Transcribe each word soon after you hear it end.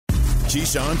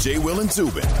Keyshawn, J. Will, and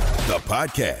Zubin, the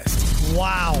podcast.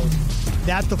 Wow.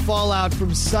 That's the fallout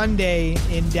from Sunday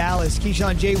in Dallas.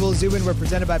 Keyshawn, J. Will, Zubin, we're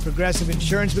presented by Progressive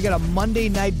Insurance. We got a Monday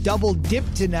night double dip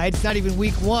tonight. It's not even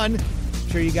week one. I'm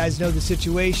sure you guys know the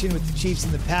situation with the Chiefs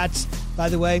and the Pats. By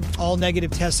the way, all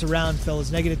negative tests around,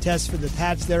 fellas. Negative tests for the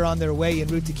Pats. They're on their way en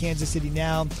route to Kansas City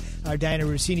now. Our Diana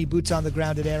Rossini, boots on the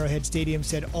ground at Arrowhead Stadium,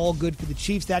 said all good for the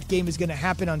Chiefs. That game is going to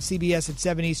happen on CBS at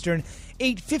 7 Eastern,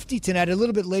 8:50 tonight, a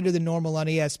little bit later than normal on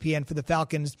ESPN for the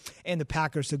Falcons and the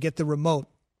Packers, so get the remote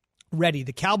ready.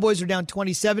 The Cowboys are down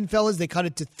 27, fellas. They cut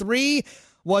it to 3.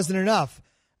 Wasn't enough.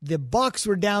 The Bucs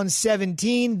were down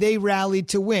 17. They rallied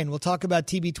to win. We'll talk about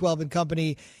TB12 and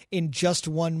company in just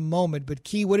one moment. But,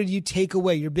 Key, what did you take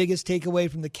away, your biggest takeaway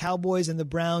from the Cowboys and the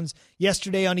Browns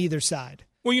yesterday on either side?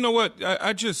 Well, you know what?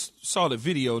 I just saw the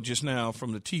video just now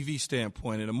from the TV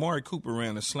standpoint, and Amari Cooper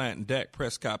ran a slant, and Dak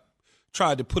Prescott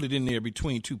tried to put it in there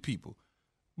between two people.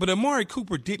 But Amari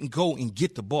Cooper didn't go and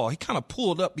get the ball. He kind of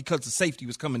pulled up because the safety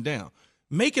was coming down.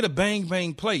 Make it a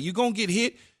bang-bang play. You're going to get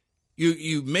hit.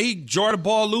 You may jar the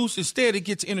ball loose. Instead, it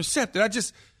gets intercepted.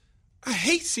 I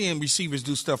hate seeing receivers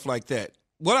do stuff like that.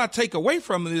 What I take away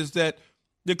from it is that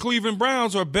the Cleveland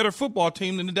Browns are a better football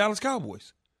team than the Dallas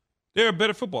Cowboys. They're a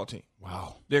better football team.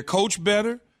 Wow. They're coached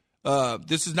better.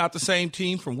 This is not the same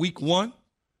team from week one.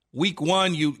 Week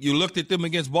one, you looked at them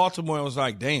against Baltimore and was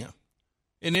like, damn.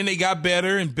 And then they got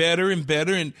better and better and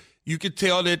better. And you could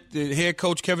tell that the head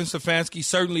coach, Kevin Stefanski,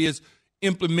 certainly is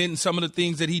implementing some of the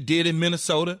things that he did in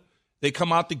Minnesota. They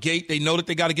come out the gate. They know that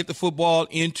they got to get the football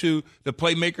into the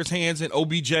playmaker's hands, and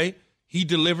OBJ, he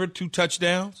delivered 2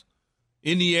 touchdowns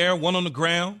in the air, 1 on the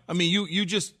ground. I mean, you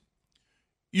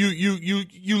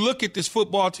look at this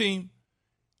football team,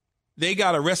 they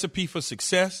got a recipe for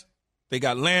success. They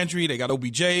got Landry, they got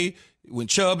OBJ. When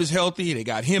Chubb is healthy, they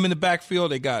got him in the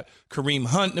backfield. They got Kareem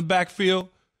Hunt in the backfield.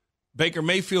 Baker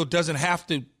Mayfield doesn't have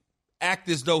to act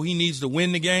as though he needs to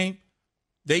win the game.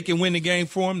 They can win the game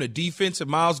for him. The defense and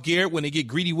Myles Garrett, when they get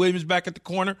Greedy Williams back at the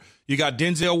corner, you got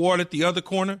Denzel Ward at the other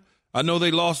corner. I know they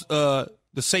lost the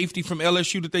safety from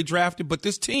LSU that they drafted, but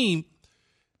this team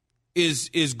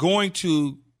is going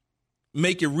to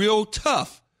make it real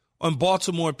tough on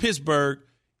Baltimore and Pittsburgh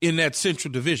in that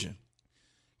Central Division.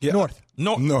 Yeah. North.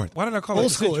 Why did I call it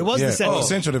Old school. Central? It was the Central.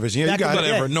 Central Division. Yeah, Back you got in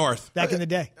the it. day. North. Back in the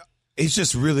day. It's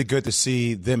just really good to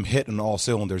see them hit on all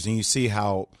cylinders, and you see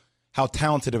how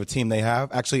talented of a team they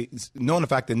have. Actually, knowing the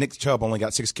fact that Nick Chubb only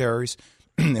got 6 carries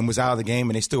and was out of the game,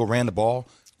 and they still ran the ball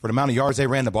for the amount of yards they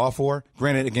ran the ball for.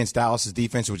 Granted, against Dallas's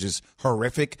defense, which is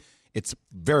horrific, it's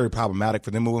very problematic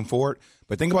for them moving forward.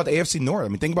 But think about the AFC North. I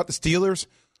mean, think about the Steelers,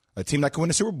 a team that could win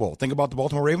the Super Bowl. Think about the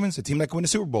Baltimore Ravens, a team that could win the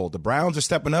Super Bowl. The Browns are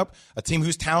stepping up, a team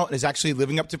whose talent is actually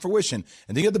living up to fruition.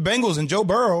 And then you have the Bengals and Joe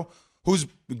Burrow, who's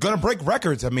going to break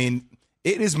records. I mean,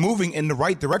 it is moving in the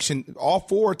right direction. All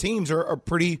 4 teams are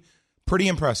pretty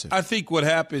impressive. I think what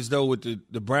happens, though, with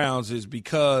the Browns is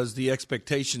because the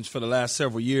expectations for the last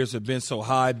several years have been so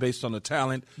high based on the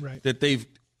talent that they've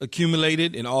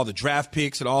accumulated and all the draft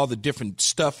picks and all the different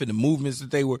stuff and the movements that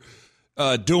they were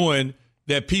doing,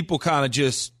 that people kind of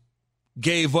just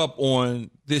gave up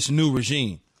on this new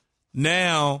regime.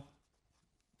 Now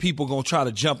people going to try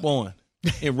to jump on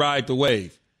and ride the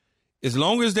wave. As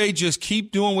long as they just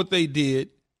keep doing what they did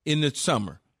in the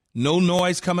summer, no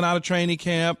noise coming out of training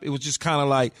camp. It was just kind of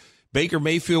like Baker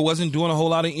Mayfield wasn't doing a whole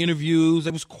lot of interviews.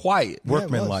 It was quiet.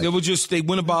 Workmanlike. It was just they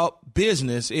went about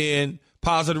business and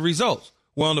positive results.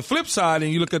 Well, on the flip side,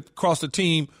 and you look across the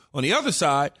team on the other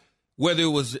side, whether it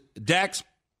was Dak's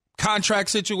contract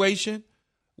situation,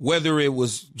 whether it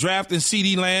was drafting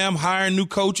CeeDee Lamb, hiring new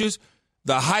coaches,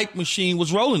 the hype machine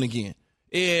was rolling again.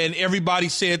 And everybody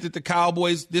said that the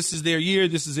Cowboys, this is their year,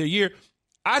 this is their year.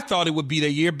 I thought it would be their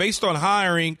year based on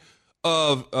hiring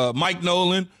of Mike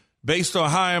Nolan, based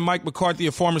on hiring Mike McCarthy,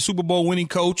 a former Super Bowl winning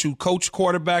coach who coached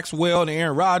quarterbacks well, and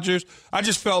Aaron Rodgers. I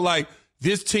just felt like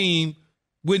this team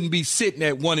wouldn't be sitting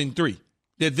at 1-3,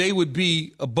 that they would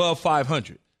be above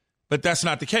 500. But that's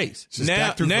not the case. Just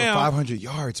now, for 500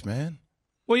 yards, man.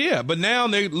 Well, yeah, but now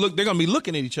they're going to be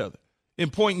looking at each other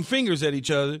and pointing fingers at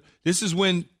each other. This is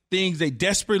when things they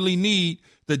desperately need.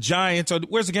 The Giants are.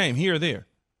 Where's the game? Here or there?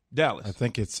 Dallas. I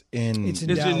think it's in Dallas.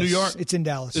 New York. It's in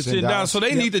Dallas. It's in Dallas. So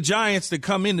they need the Giants to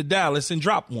come into Dallas and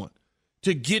drop one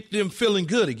to get them feeling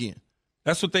good again.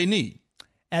 That's what they need.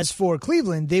 As for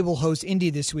Cleveland, they will host Indy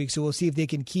this week, so we'll see if they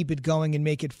can keep it going and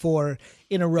make it 4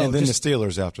 in a row. And then the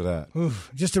Steelers after that.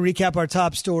 Just to recap our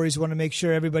top stories, want to make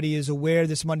sure everybody is aware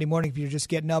this Monday morning, if you're just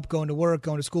getting up, going to work,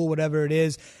 going to school, whatever it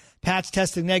is, Pats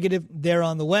testing negative, they're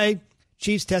on the way.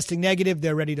 Chiefs testing negative.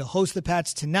 They're ready to host the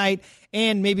Pats tonight.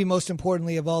 And maybe most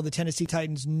importantly of all, the Tennessee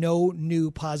Titans, no new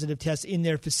positive tests in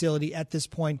their facility at this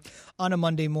point on a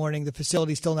Monday morning. The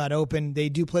facility's still not open. They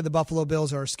do play the Buffalo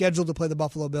Bills, or are scheduled to play the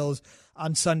Buffalo Bills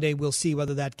on Sunday. We'll see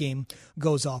whether that game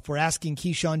goes off. We're asking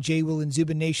Keyshawn, J. Will, and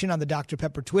Zubin Nation on the Dr.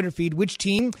 Pepper Twitter feed which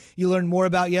team you learned more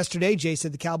about yesterday. Jay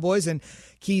said the Cowboys, and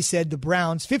Key said the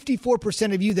Browns.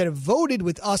 54% of you that have voted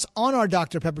with us on our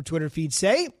Dr. Pepper Twitter feed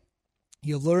say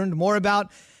you learned more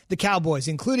about the Cowboys,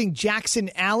 including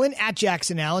Jackson Allen, at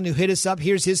Jackson Allen, who hit us up.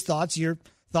 Here's his thoughts. Your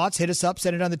thoughts, hit us up,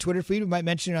 send it on the Twitter feed. We might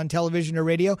mention it on television or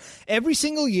radio. Every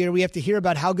single year, we have to hear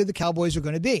about how good the Cowboys are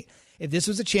going to be. If this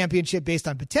was a championship based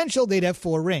on potential, they'd have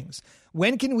 4 rings.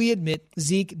 When can we admit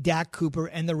Zeke, Dak, Cooper,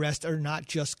 and the rest are not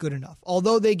just good enough,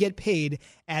 although they get paid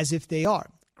as if they are?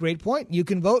 Great point. You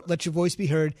can vote. Let your voice be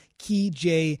heard. Key,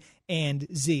 J, and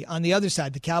Z. On the other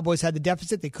side, the Cowboys had the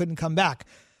deficit. They couldn't come back.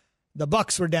 The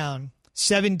Bucs were down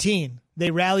 17.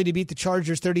 They rallied to beat the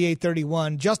Chargers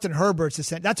 38-31. Justin Herbert's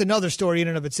ascent. That's another story in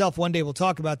and of itself. One day we'll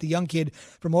talk about. The young kid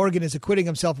from Oregon is acquitting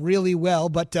himself really well.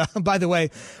 But by the way,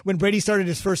 when Brady started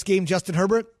his first game, Justin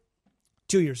Herbert,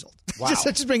 2 years old. Wow.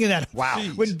 just bringing that up. Wow.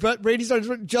 When Brady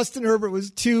started, Justin Herbert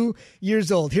was 2 years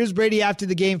old. Here's Brady after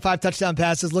the game, 5 touchdown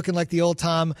passes, looking like the old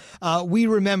Tom. We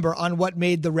remember on what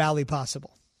made the rally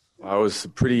possible. I was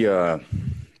pretty,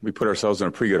 we put ourselves in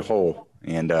a pretty good hole,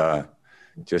 and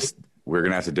just we're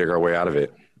going to have to dig our way out of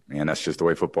it. And that's just the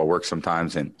way football works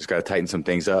sometimes, and just got to tighten some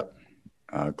things up.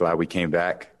 Glad we came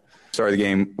back. Started the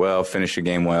game well, finished the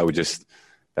game well. We just,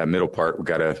 that middle part, we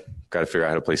got to figure out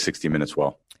how to play 60 minutes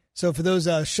well. So for those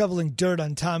shoveling dirt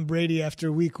on Tom Brady after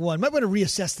week 1, might want to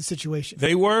reassess the situation.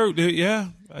 They were, yeah.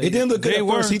 It didn't look good at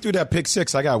first. He threw that pick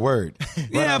 6. I got worried.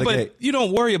 Yeah, but you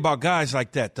don't worry about guys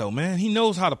like that, though, man. He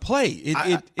knows how to play.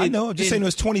 I know. I'm just saying it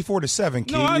was 24-7.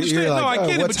 No, I understand. Like, I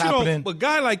get it. what's But happening? a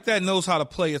guy like that knows how to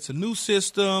play. It's a new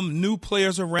system, new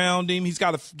players around him. He's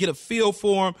got to get a feel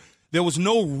for him. There was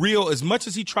no real, as much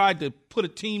as he tried to put a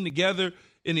team together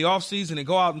in the offseason and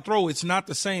go out and throw, it's not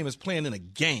the same as playing in a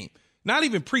game. Not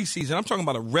even preseason. I'm talking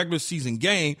about a regular season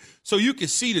game. So you could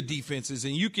see the defenses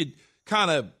and you could kind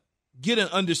of get an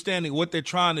understanding of what they're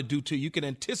trying to do to you. You can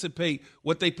anticipate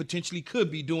what they potentially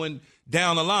could be doing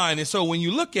down the line. And so when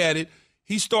you look at it,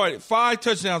 he started 5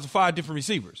 touchdowns to 5 different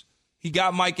receivers. He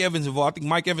got Mike Evans involved. I think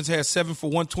Mike Evans had 7 for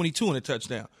 122 in a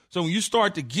touchdown. So when you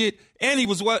start to get – and he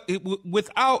was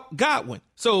without Godwin.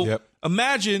 So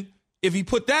Imagine if he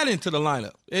put that into the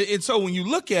lineup. And so when you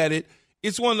look at it,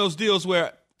 it's one of those deals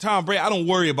where Tom Brady – I don't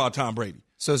worry about Tom Brady.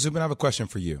 So, Zubin, I have a question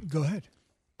for you. Go ahead.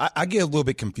 I get a little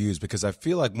bit confused because I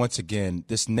feel like, once again,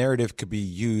 this narrative could be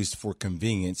used for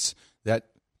convenience that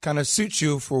kind of suits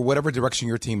you for whatever direction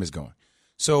your team is going.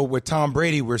 So with Tom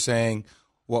Brady, we're saying,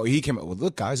 well, he came up, well,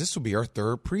 look, guys, this will be our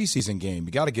 3rd preseason game.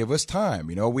 You got to give us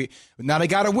time. You know, now they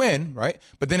got to win, right?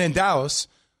 But then in Dallas,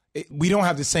 we don't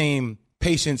have the same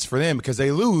patience for them because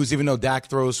they lose, even though Dak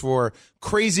throws for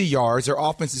crazy yards. Their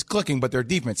offense is clicking, but their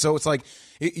defense. So it's like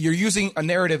you're using a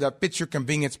narrative that fits your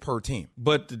convenience per team.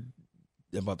 But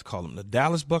I'm about to call them the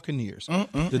Dallas Buccaneers.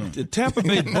 The Tampa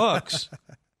Bay Bucks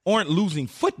aren't losing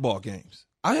football games.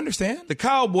 I understand. The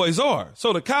Cowboys are.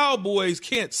 So the Cowboys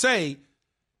can't say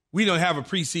we don't have a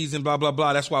preseason, blah, blah,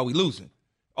 blah. That's why we losing.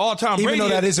 All Tom Brady. Even though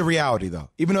that is a reality, though.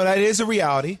 Even though that is a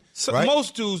reality. So right?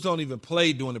 Most dudes don't even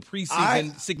play during the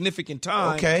preseason significant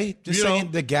time. Okay. Just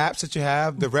saying the gaps that you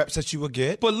have, the reps that you will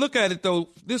get. But look at it, though,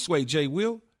 this way, Jay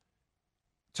Will.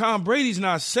 Tom Brady's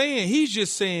not saying, he's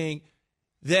just saying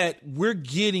that we're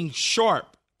getting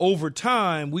sharp over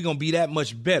time. We're going to be that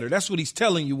much better. That's what he's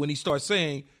telling you when he starts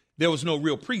saying there was no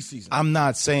real preseason. I'm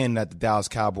not saying that the Dallas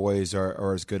Cowboys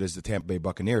are as good as the Tampa Bay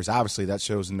Buccaneers. Obviously, that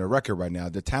shows in their record right now.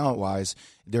 The talent-wise,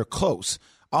 they're close.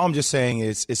 All I'm just saying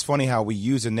is it's funny how we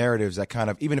use the narratives that kind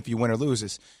of, even if you win or lose,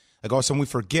 it's like also we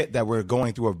forget that we're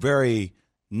going through a very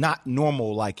not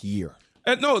normal-like year.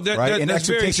 No, right? And that's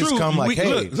expectations very true. come like,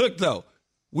 hey. Look, though,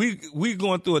 we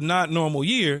going through a not normal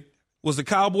year. Was the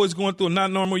Cowboys going through a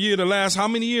not normal year the last how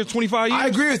many years? 25 years? I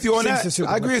agree with you on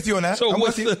that. So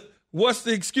what's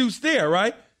the excuse there,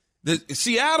 right?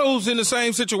 Seattle's in the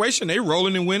same situation. They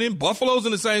rolling and winning. Buffalo's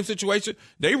in the same situation.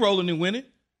 They rolling and winning.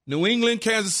 New England,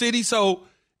 Kansas City. So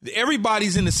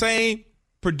everybody's in the same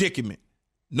predicament.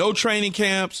 No training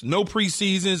camps, no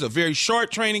preseasons, a very short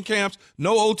training camps,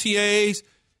 no OTAs.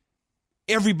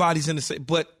 Everybody's in the same,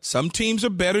 but some teams are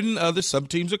better than others. Some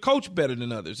teams are coached better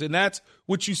than others. And that's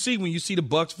what you see when you see the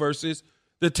Bucs versus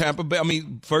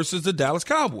versus the Dallas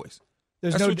Cowboys.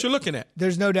 That's what you're looking at.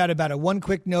 There's no doubt about it. One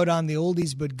quick note on the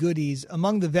oldies but goodies.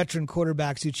 Among the veteran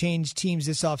quarterbacks who changed teams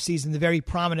this offseason, the very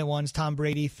prominent ones, Tom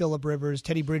Brady, Phillip Rivers,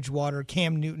 Teddy Bridgewater,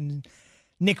 Cam Newton,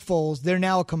 Nick Foles. They're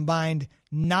now a combined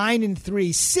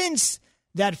 9-3 since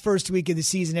that first week of the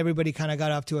season. Everybody kind of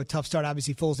got off to a tough start.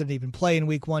 Obviously, Foles didn't even play in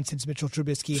week 1 since Mitchell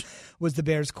Trubisky was the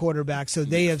Bears quarterback. So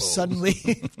they have suddenly,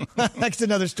 that's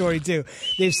another story too.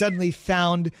 They've suddenly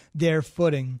found their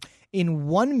footing. In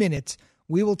 1 minute,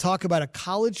 we will talk about a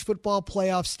college football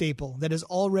playoff staple that has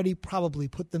already probably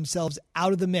put themselves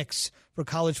out of the mix for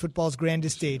college football's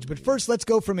grandest stage. But first, let's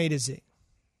go from A to Z.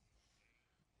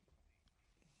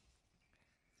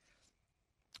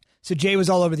 So Jay was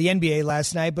all over the NBA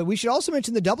last night, but we should also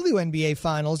mention the WNBA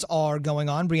Finals are going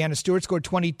on. Breanna Stewart scored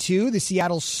 22. The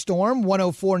Seattle Storm,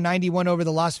 104-91 over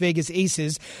the Las Vegas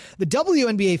Aces. The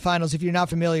WNBA Finals, if you're not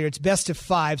familiar, it's best of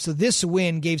 5. So this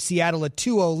win gave Seattle a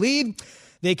 2-0 lead.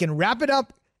 They can wrap it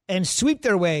up and sweep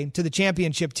their way to the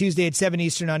championship Tuesday at 7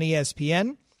 Eastern on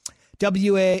ESPN.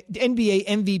 WNBA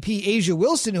MVP A'Ja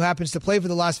Wilson, who happens to play for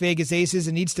the Las Vegas Aces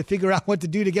and needs to figure out what to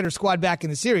do to get her squad back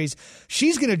in the series,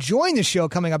 she's going to join the show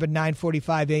coming up at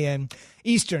 9:45 a.m.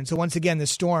 Eastern. So once again, the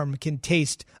Storm can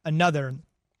taste another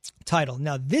title.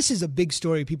 Now, this is a big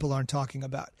story people aren't talking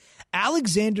about.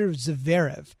 Alexander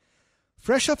Zverev,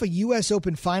 fresh off a U.S.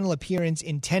 Open final appearance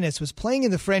in tennis, was playing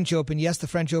in the French Open. Yes, the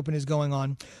French Open is going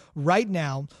on right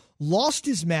now. Lost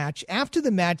his match. After the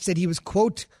match, said he was,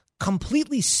 quote,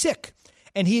 completely sick,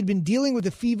 and he had been dealing with a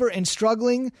fever and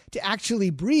struggling to actually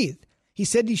breathe. He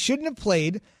said he shouldn't have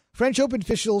played. French Open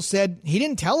officials said he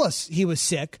didn't tell us he was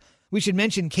sick. We should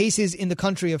mention cases in the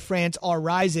country of France are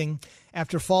rising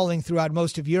after falling throughout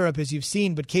most of Europe, as you've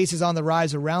seen, but cases on the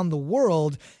rise around the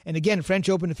world. And again, French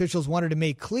Open officials wanted to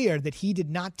make clear that he did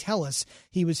not tell us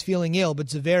he was feeling ill, but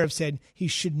Zverev said he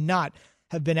should not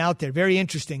have been out there. Very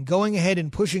interesting. Going ahead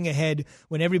and pushing ahead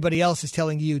when everybody else is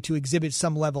telling you to exhibit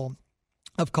some level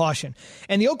of caution.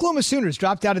 And the Oklahoma Sooners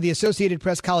dropped out of the Associated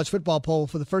Press college football poll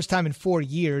for the first time in 4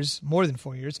 years, more than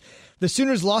 4 years. The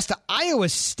Sooners lost to Iowa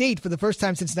State for the first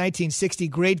time since 1960.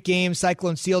 Great game.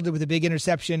 Cyclone sealed it with a big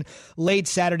interception late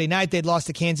Saturday night. They'd lost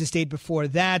to Kansas State before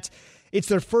that. It's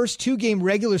their first 2-game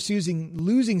regular season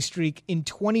losing streak in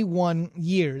 21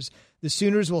 years. The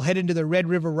Sooners will head into the Red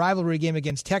River rivalry game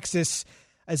against Texas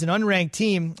as an unranked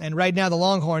team, and right now the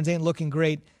Longhorns ain't looking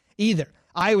great either.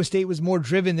 Iowa State was more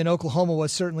driven than Oklahoma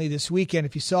was certainly this weekend.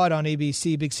 If you saw it on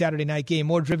ABC, big Saturday night game,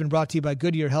 more driven, brought to you by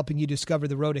Goodyear, helping you discover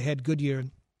the road ahead. Goodyear,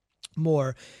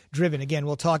 more driven. Again,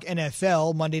 we'll talk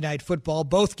NFL, Monday Night Football,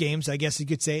 both games, I guess you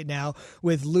could say it now,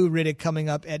 with Lou Riddick coming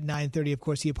up at 9:30. Of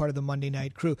course, he a part of the Monday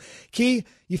Night crew. Key,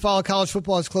 you follow college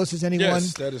football as close as anyone.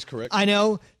 Yes, that is correct. I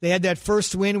know. They had that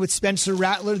first win with Spencer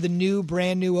Rattler, the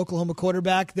brand new Oklahoma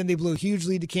quarterback. Then they blew a huge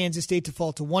lead to Kansas State to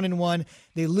fall to 1-1.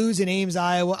 They lose in Ames,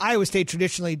 Iowa. Iowa State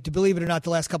traditionally, to believe it or not, the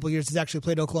last couple of years has actually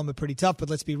played Oklahoma pretty tough, but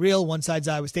let's be real. One side's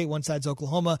Iowa State, one side's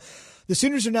Oklahoma. The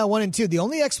Sooners are now 1-2. The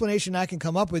only explanation I can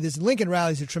come up with is Lincoln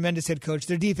Riley's a tremendous head coach.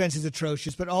 Their defense is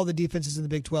atrocious, but all the defenses in the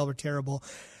Big 12 are terrible.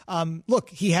 Look,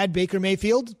 he had Baker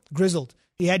Mayfield, grizzled.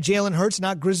 He had Jalen Hurts,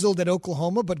 not grizzled at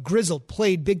Oklahoma, but grizzled,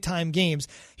 played big-time games.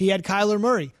 He had Kyler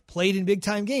Murray, played in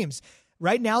big-time games.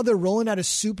 Right now, they're rolling out a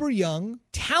super young,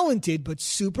 talented, but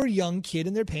super young kid,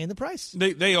 and they're paying the price.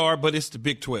 They are, but it's the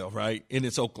Big 12, right? And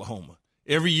it's Oklahoma.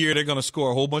 Every year they're going to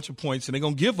score a whole bunch of points, and they're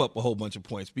going to give up a whole bunch of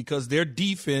points because their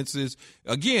defense is,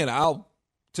 again,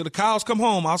 till the cows come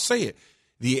home, I'll say it.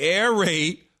 The air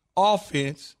raid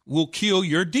offense will kill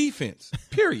your defense,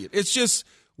 period. It's just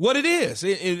what it is.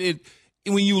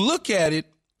 When you look at it,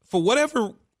 for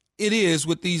whatever it is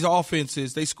with these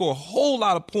offenses, they score a whole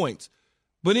lot of points.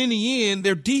 But in the end,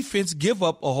 their defense give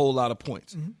up a whole lot of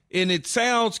points. Mm-hmm. And it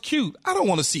sounds cute. I don't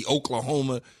want to see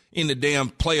Oklahoma in the damn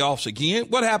playoffs again.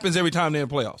 What happens every time they're in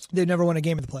playoffs? They never won a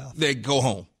game in the playoffs. They go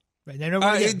home. Right. They never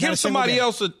won give somebody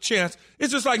else a chance.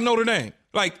 It's just like Notre Dame.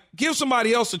 Like, give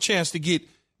somebody else a chance to get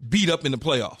beat up in the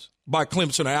playoffs by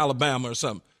Clemson or Alabama or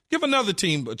something. Give another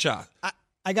team a shot.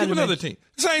 I got another team.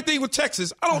 Same thing with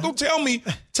Texas. Don't tell me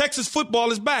Texas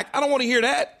football is back. I don't want to hear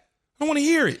that. I don't want to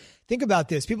hear it. Think about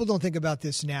this. People don't think about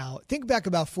this now. Think back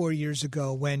about 4 years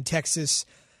ago when Texas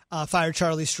fired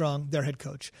Charlie Strong, their head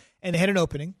coach, and they had an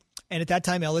opening. And at that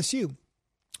time, LSU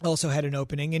also had an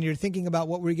opening. And you're thinking about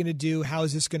what we're going to do. How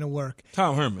is this going to work?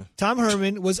 Tom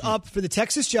Herman was up for the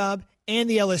Texas job and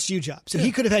the LSU job. So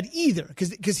he could have had either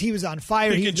because he was on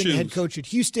fire. He had been the head coach at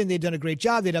Houston. They'd done a great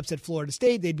job. They'd upset Florida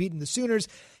State. They'd beaten the Sooners.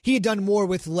 He had done more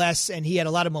with less, and he had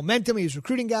a lot of momentum. He was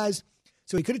recruiting guys.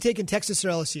 So he could have taken Texas or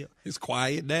LSU. It's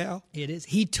quiet now. It is.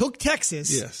 He took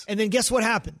Texas. Yes. And then guess what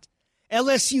happened?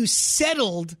 LSU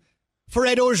settled for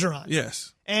Ed Orgeron.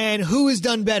 Yes. And who has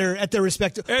done better at their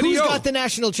respective? Who's got the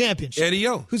national championship? Eddie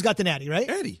O. Who's got the natty, right?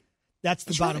 Eddie. That's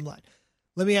the bottom line.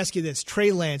 Let me ask you this.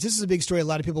 Trey Lance. This is a big story a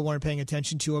lot of people weren't paying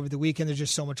attention to over the weekend. There's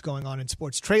just so much going on in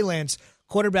sports. Trey Lance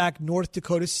quarterback, North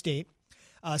Dakota State.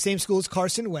 Same school as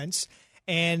Carson Wentz.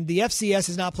 And the FCS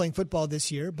is not playing football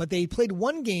this year, but they played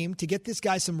one game to get this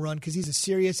guy some run because he's a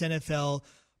serious NFL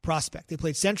prospect. They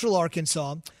played Central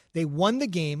Arkansas. They won the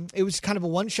game. It was kind of a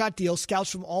one-shot deal.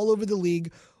 Scouts from all over the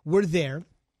league were there.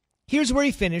 Here's where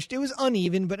he finished. It was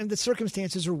uneven, but the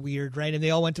circumstances are weird, right? And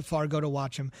they all went to Fargo to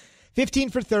watch him.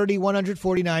 15 for 30,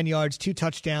 149 yards, 2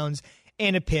 touchdowns,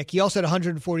 and a pick. He also had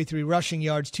 143 rushing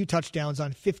yards, 2 touchdowns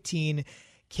on 15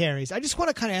 carries. I just want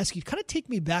to kind of ask you, kind of take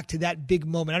me back to that big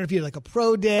moment. I don't know if you had like a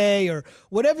pro day or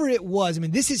whatever it was. I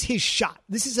mean, this is his shot.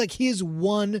 This is like his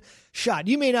one shot.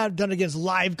 You may not have done it against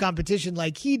live competition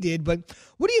like he did, but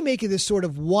what do you make of this sort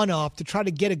of one-off to try to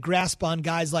get a grasp on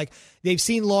guys like they've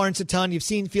seen Lawrence a ton, you've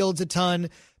seen Fields a ton.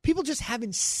 People just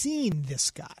haven't seen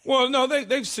this guy. Well, no,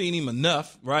 they've seen him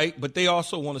enough, right? But they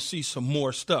also want to see some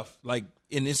more stuff, like,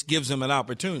 and this gives him an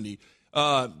opportunity.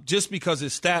 Just because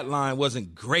his stat line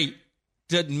wasn't great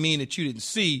doesn't mean that you didn't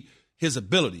see his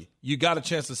ability. You got a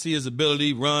chance to see his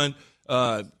ability, run,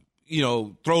 throw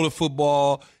the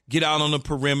football, get out on the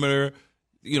perimeter,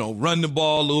 run the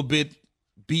ball a little bit,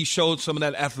 showed some of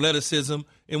that athleticism.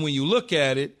 And when you look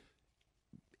at it,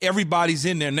 everybody's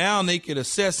in there. Now and they can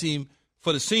assess him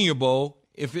for the Senior Bowl.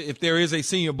 If there is a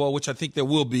Senior Bowl, which I think there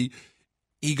will be,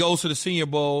 he goes to the Senior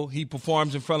Bowl. He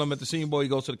performs in front of them at the Senior Bowl. He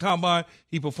goes to the Combine.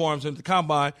 He performs at the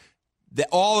Combine.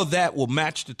 All of that will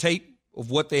match the tape of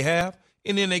what they have,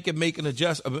 and then they can make an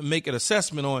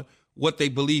assessment on what they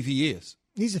believe he is.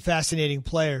 He's a fascinating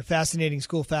player, fascinating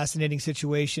school, fascinating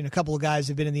situation. A couple of guys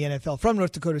have been in the NFL from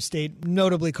North Dakota State,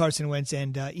 notably Carson Wentz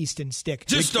and Easton Stick.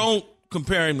 Just don't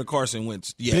compare him to Carson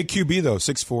Wentz yet. Big QB, though,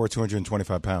 6'4",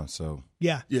 225 pounds. So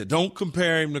Yeah, don't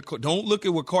compare him to – don't look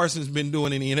at what Carson's been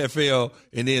doing in the NFL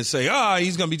and then say,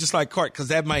 he's going to be just like Cart, because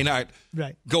that might not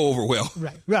go over well.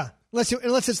 Right, yeah.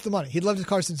 Unless it's the money. He'd love to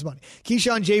Carson's money.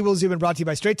 Keyshawn, J. Will Zubin, brought to you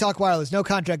by Straight Talk Wireless. No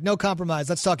contract, no compromise.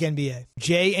 Let's talk NBA.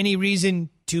 Jay, any reason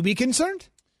to be concerned?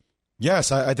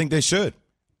 Yes, I think they should.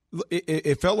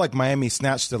 It felt like Miami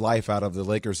snatched the life out of the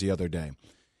Lakers the other day.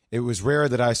 It was rare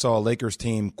that I saw a Lakers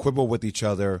team quibble with each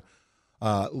other.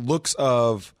 Looks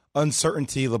of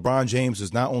uncertainty. LeBron James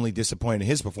was not only disappointed in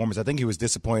his performance, I think he was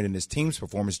disappointed in his team's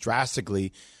performance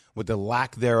drastically with the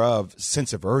lack thereof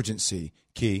sense of urgency,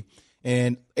 Key.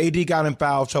 And AD got in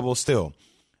foul trouble still.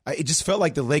 It just felt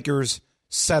like the Lakers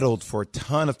settled for a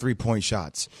ton of three-point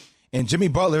shots. And Jimmy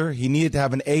Butler, he needed to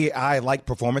have an AI-like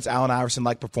performance, Allen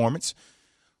Iverson-like performance.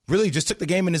 Really just took the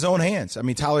game in his own hands. I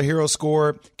mean, Tyler Hero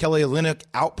scored. Kelly Olynyk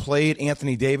outplayed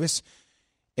Anthony Davis.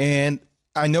 And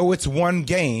I know it's one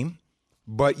game,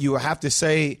 but you have to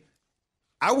say,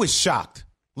 I was shocked.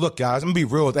 Look, guys, I'm going to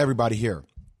be real with everybody here.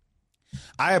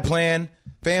 I had planned,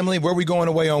 family, where are we going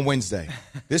away on Wednesday?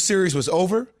 This series was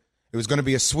over. It was going to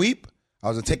be a sweep. I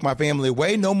was going to take my family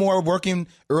away. No more working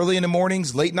early in the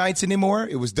mornings, late nights anymore.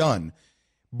 It was done.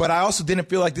 But I also didn't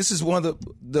feel like this is one of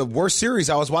the worst series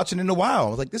I was watching in a while. I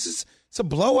was like, it's a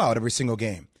blowout every single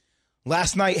game.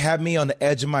 Last night had me on the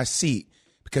edge of my seat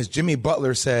because Jimmy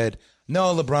Butler said,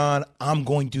 no, LeBron, I'm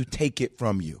going to take it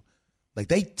from you. Like,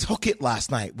 they took it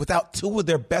last night without two of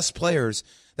their best players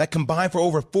that combined for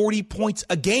over 40 points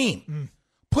a game.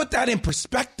 Put that in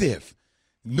perspective.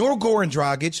 No Goran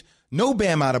Dragic, no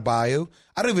Bam Adebayo.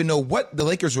 I don't even know what the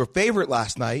Lakers were favorite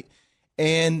last night.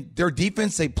 And their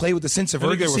defense, they played with a sense of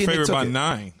urgency. I think they were favored by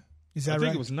 9. Is that right? I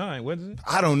think it was 9, wasn't it?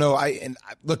 I don't know.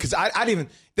 Look, because I didn't even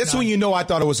 – that's when you know I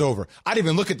thought it was over. I didn't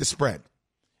even look at the spread.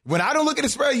 When I don't look at the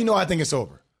spread, you know I think it's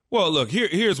over. Well, look,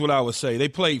 here's what I would say. They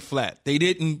played flat. They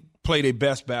didn't play their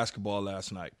best basketball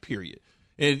last night, period.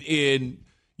 And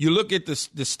you look at the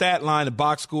stat line, the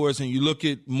box scores, and you look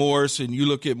at Morris, and you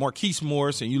look at Marquise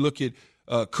Morris, and you look at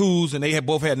Kuz, and they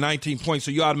both had 19 points,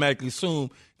 so you automatically assume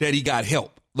that he got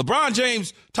help. LeBron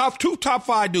James, top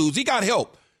 5 dudes, he got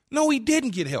help. No, he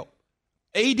didn't get help.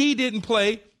 AD didn't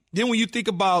play. Then when you think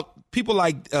about people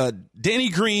like Danny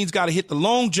Green's got to hit the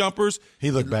long jumpers.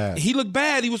 He looked bad. He looked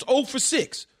bad. He was 0 for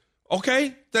 6.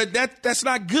 Okay? That's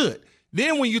not good.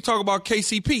 Then when you talk about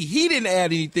KCP, he didn't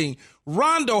add anything.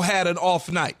 Rondo had an off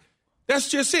night. That's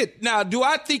just it. Now, do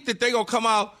I think that they're going to come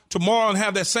out tomorrow and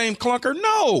have that same clunker?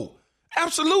 No,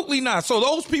 absolutely not. So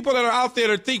those people that are out there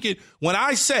that are thinking when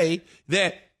I say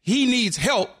that he needs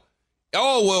help,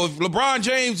 oh, well, if LeBron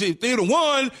James, if they'd have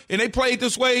won and they played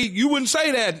this way, you wouldn't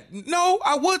say that. No,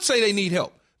 I would say they need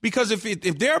help. Because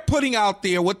if they're putting out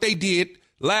there what they did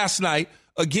last night,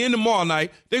 again tomorrow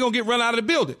night, they're going to get run out of the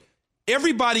building.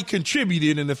 Everybody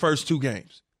contributed in the first 2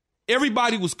 games.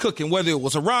 Everybody was cooking, whether it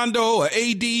was a Rondo, a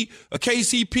AD, a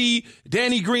KCP,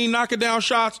 Danny Green knocking down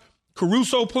shots.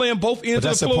 Caruso playing both ends of the floor. But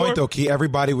that's the point, though, Key.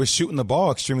 Everybody was shooting the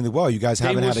ball extremely well. You guys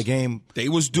haven't had a game. They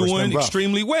was doing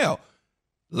extremely well.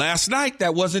 Last night,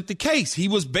 that wasn't the case. He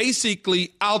was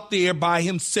basically out there by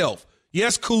himself.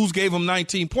 Yes, Kuz gave him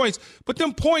 19 points, but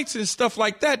them points and stuff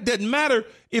like that doesn't matter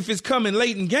if it's coming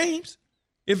late in games,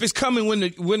 if it's coming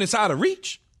when it's out of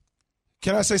reach.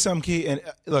 Can I say something, Key? And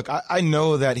look, I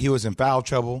know that he was in foul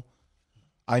trouble.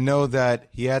 I know that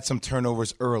he had some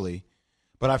turnovers early,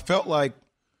 but I felt like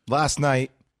last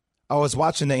night I was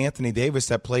watching the Anthony Davis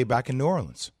that played back in New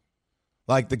Orleans.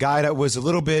 Like the guy that was a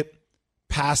little bit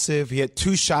passive. He had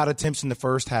 2 shot attempts in the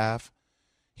first half.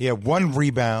 He had 1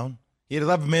 rebound. He had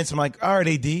 11 minutes. I'm like, all right,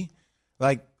 AD.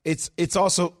 Like, it's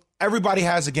also everybody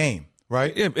has a game,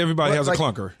 right? Yeah, everybody has a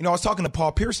clunker. You know, I was talking to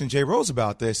Paul Pierce and Jay Rose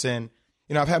about this, and,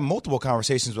 you know, I've had multiple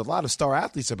conversations with a lot of star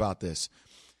athletes about this.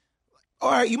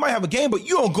 All right, you might have a game, but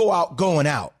you don't go out going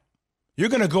out. You're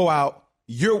going to go out,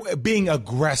 you're being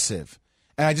aggressive.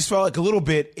 And I just felt like a little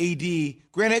bit AD,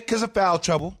 granted, because of foul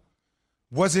trouble,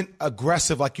 wasn't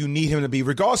aggressive like you need him to be,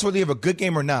 regardless of whether you have a good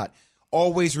game or not.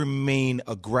 Always remain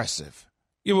aggressive.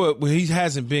 Yeah, well, he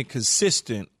hasn't been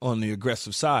consistent on the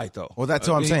aggressive side, though. Well, that's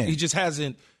what I'm saying. He just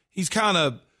hasn't. He's kind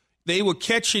of. They were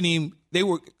catching him. They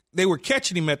were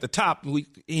catching him at the top, and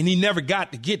he never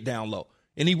got to get down low.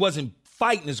 And he wasn't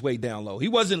fighting his way down low. He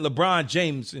wasn't LeBron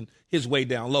James in his way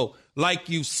down low, like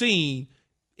you've seen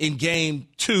in Game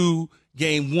 2,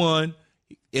 Game 1,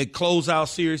 a closeout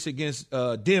series against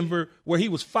Denver, where he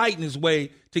was fighting his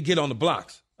way to get on the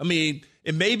blocks. I mean,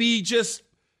 and maybe he just,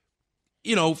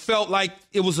 you know, felt like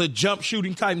it was a jump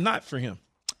shooting type night for him.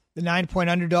 The 9-point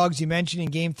underdogs you mentioned in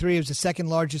Game 3, it was the second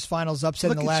largest finals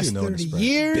upset in the last 30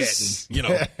 years. Betting, you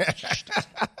know.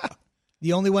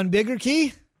 The only one bigger, Key?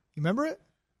 You remember it?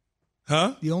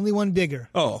 Huh? The only one bigger.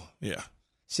 Oh, yeah.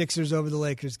 Sixers over the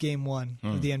Lakers, Game 1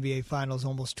 of the NBA Finals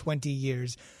almost 20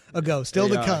 years ago. Still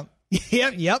to come.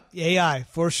 Yep, AI,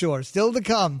 for sure. Still to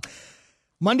come.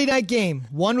 Monday night game.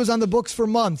 One was on the books for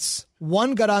months.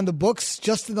 One got on the books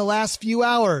just in the last few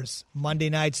hours. Monday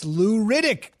night's Lou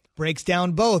Riddick breaks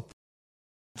down both.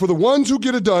 For the ones who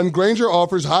get it done, Grainger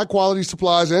offers high-quality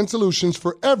supplies and solutions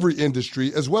for every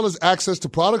industry, as well as access to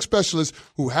product specialists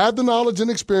who have the knowledge and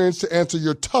experience to answer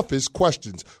your toughest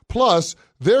questions. Plus,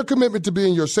 their commitment to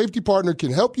being your safety partner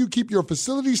can help you keep your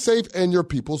facility safe and your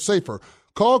people safer.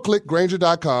 Call, click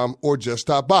Grainger.com, or just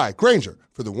stop by. Grainger,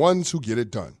 for the ones who get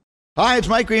it done. Hi, it's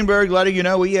Mike Greenberg letting you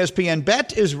know ESPN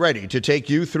Bet is ready to take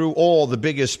you through all the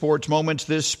biggest sports moments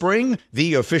this spring.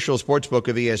 The official sportsbook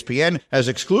of ESPN has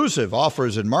exclusive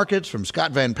offers and markets from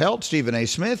Scott Van Pelt, Stephen A.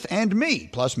 Smith, and me,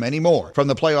 plus many more. From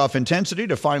the playoff intensity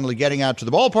to finally getting out to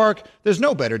the ballpark, there's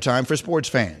no better time for sports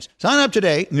fans. Sign up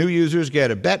today. New users get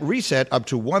a bet reset up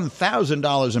to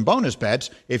 $1,000 in bonus bets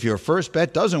if your first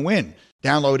bet doesn't win.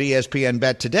 Download ESPN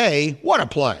Bet today. What a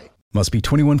play. Must be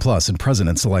 21 plus and present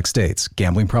in select states.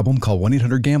 Gambling problem? Call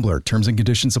 1-800-GAMBLER. Terms and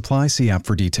conditions apply. See app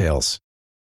for details.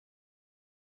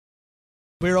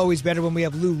 We're always better when we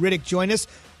have Lou Riddick join us.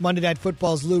 Monday Night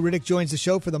Football's Lou Riddick joins the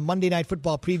show for the Monday Night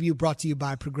Football preview brought to you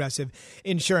by Progressive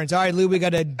Insurance. All right, Lou, we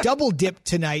got a double dip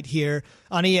tonight here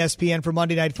on ESPN for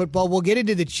Monday Night Football. We'll get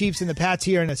into the Chiefs and the Pats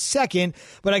here in a second,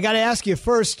 but I got to ask you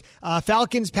first,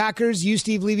 Falcons, Packers, you,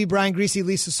 Steve Levy, Brian Greasy,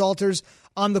 Lisa Salters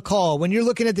on the call. When you're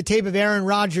looking at the tape of Aaron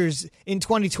Rodgers in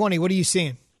 2020, what are you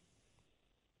seeing?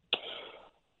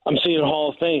 I'm seeing a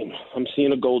Hall of Fame. I'm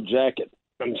seeing a gold jacket.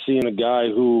 I'm seeing a guy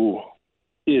who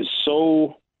is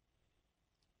so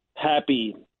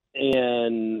happy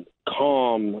and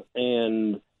calm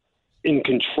and in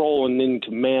control and in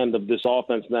command of this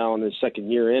offense now in his second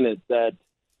year in it that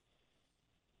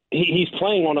he's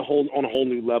playing on a whole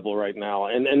new level right now.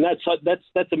 And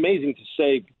that's amazing to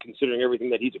say considering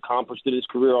everything that he's accomplished in his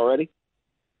career already.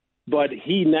 But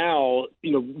he now,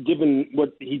 you know, given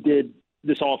what he did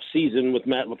this offseason with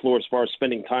Matt LaFleur as far as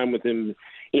spending time with him,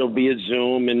 you know, via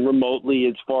Zoom and remotely,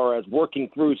 as far as working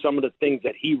through some of the things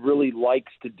that he really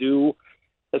likes to do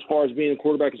as far as being a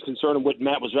quarterback is concerned, and what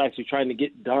Matt was actually trying to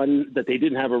get done that they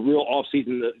didn't have a real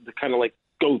offseason to kind of like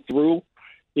go through,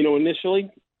 you know, initially.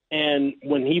 And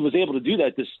when he was able to do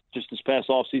that this past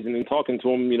offseason and talking to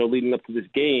him, you know, leading up to this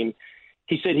game,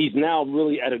 he said he's now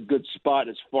really at a good spot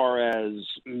as far as,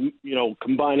 you know,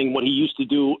 combining what he used to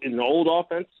do in the old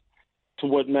offense to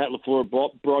what Matt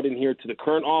LaFleur brought in here to the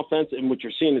current offense, and what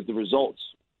you're seeing is the results.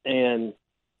 And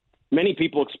many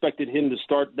people expected him to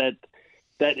start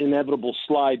that inevitable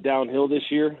slide downhill this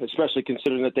year, especially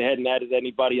considering that they hadn't added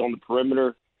anybody on the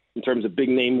perimeter in terms of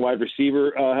big-name wide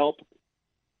receiver help.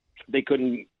 They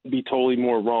couldn't be totally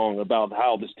more wrong about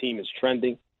how this team is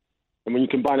trending. And when you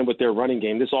combine it with their running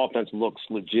game, this offense looks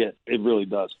legit. It really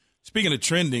does. speaking of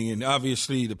trending, and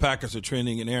obviously the Packers are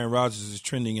trending and Aaron Rodgers is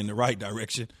trending in the right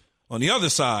direction. On the other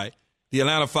side, the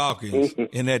Atlanta Falcons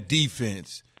and that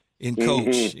defense and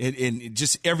coach and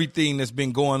just everything that's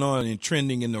been going on and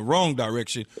trending in the wrong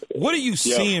direction. What are you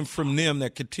seeing from them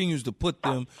that continues to put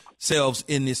themselves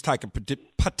in this type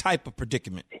of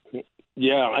predicament?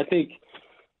 Yeah, I think,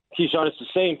 Keyshawn, it's the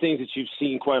same things that you've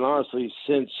seen, quite honestly,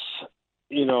 since,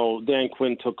 Dan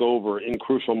Quinn took over in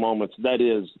crucial moments. That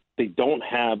is, they don't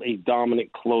have a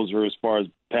dominant closer as far as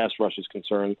pass rush is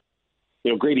concerned.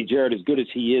 Grady Jarrett, as good as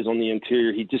he is on the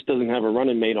interior, he just doesn't have a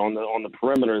running mate on the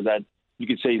perimeter that you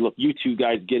could say, look, you two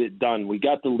guys get it done. We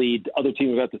got the lead. The other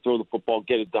team got to throw the football,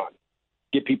 get it done.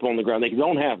 Get people on the ground. They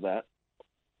don't have that.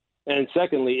 And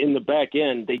secondly, in the back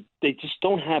end, they just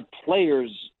don't have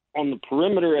players on the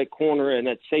perimeter at corner and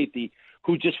at safety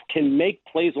who just can make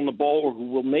plays on the ball or who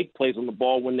will make plays on the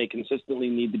ball when they consistently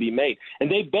need to be made.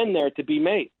 And they've been there to be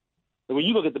made. And when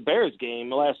you look at the Bears game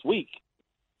last week,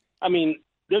 I mean,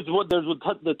 there's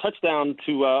the touchdown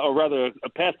to, or rather a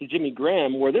pass to Jimmy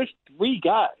Graham where there's three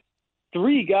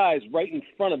guys right in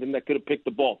front of him that could have picked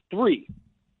the ball. Three.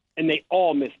 And they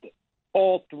all missed it.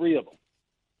 All three of them.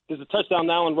 There's a touchdown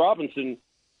to Allen Robinson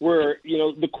where,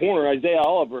 the corner, Isaiah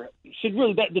Oliver, it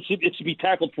should be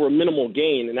tackled for a minimal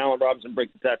gain, and Allen Robinson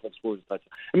breaks the tackle and scores a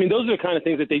touchdown. I mean, those are the kind of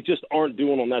things that they just aren't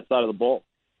doing on that side of the ball.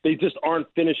 They just aren't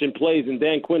finishing plays, and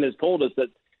Dan Quinn has told us that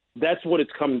that's what it's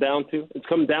come down to. It's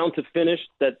come down to finish,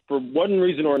 that for one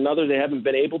reason or another they haven't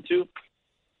been able to.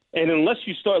 And unless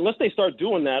they start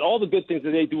doing that, all the good things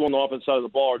that they do on the offensive side of the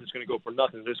ball are just going to go for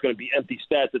nothing. There's going to be empty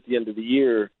stats at the end of the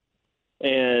year,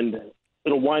 and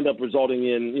it'll wind up resulting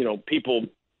in, people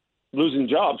losing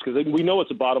jobs because we know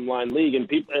it's a bottom line league,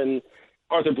 and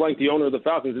Arthur Blank, the owner of the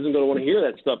Falcons, isn't going to want to hear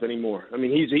that stuff anymore. I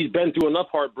mean, he's been through enough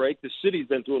heartbreak. The city's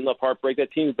been through enough heartbreak.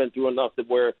 That team's been through enough that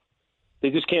where they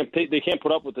just can't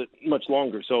put up with it much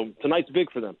longer. So tonight's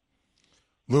big for them.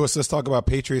 Lewis, let's talk about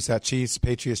Patriots at Chiefs.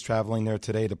 Patriots traveling there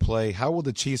today to play. How will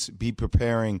the Chiefs be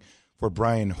preparing for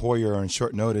Brian Hoyer on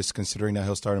short notice, considering that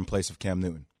he'll start in place of Cam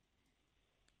Newton?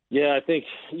 Yeah, I think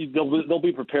they'll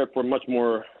be prepared for a much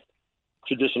more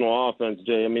traditional offense,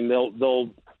 Jay. I mean, they'll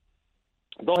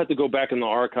have to go back in the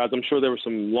archives. I'm sure there were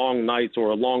some long nights or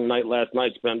a long night last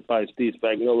night spent by Steve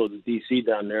Spagnuolo, the DC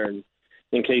down there, and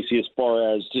in Casey, as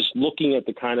far as just looking at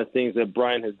the kind of things that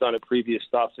Brian has done at previous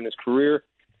stops in his career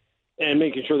and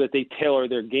making sure that they tailor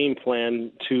their game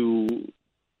plan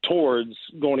towards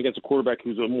going against a quarterback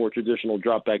who's a more traditional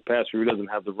drop-back passer who doesn't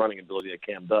have the running ability that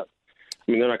Cam does.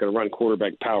 I mean, they're not going to run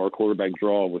quarterback power, quarterback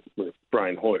draw with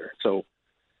Brian Hoyer. So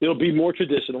it'll be more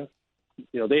traditional.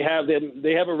 They have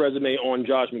a resume on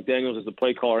Josh McDaniels as a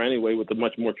play caller anyway with a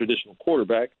much more traditional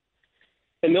quarterback.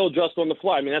 And they'll adjust on the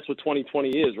fly. I mean, that's what 2020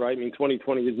 is, right? I mean,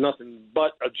 2020 is nothing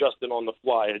but adjusting on the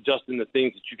fly, adjusting the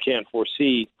things that you can't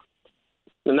foresee.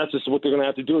 And that's just what they're going to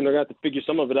have to do, and they're going to have to figure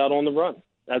some of it out on the run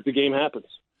as the game happens.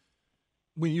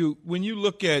 When you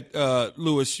look at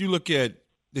Lewis, you look at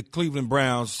the Cleveland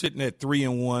Browns sitting at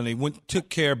 3-1. They took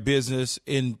care of business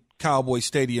in Cowboy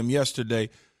Stadium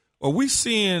yesterday. Are we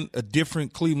seeing a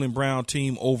different Cleveland Brown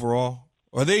team overall?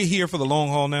 Are they here for the long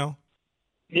haul now?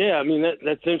 Yeah, I mean,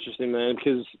 that's interesting, man,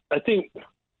 because I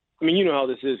mean, you know how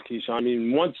this is, Keyshawn. I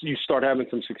mean, once you start having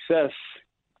some success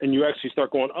and you actually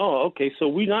start going, oh, okay, so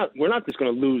we're not just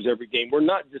going to lose every game. We're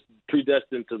not just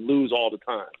predestined to lose all the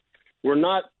time. We're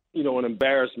not, an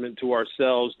embarrassment to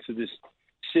ourselves, to this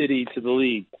city, to the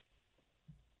league.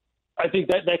 I think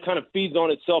that kind of feeds on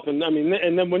itself. And I mean,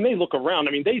 and then when they look around,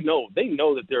 I mean, they know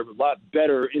that they're a lot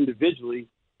better individually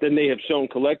than they have shown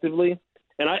collectively.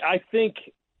 And I think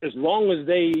as long as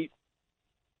they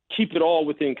keep it all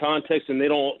within context and they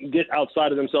don't get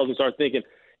outside of themselves and start thinking,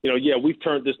 we've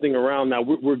turned this thing around now,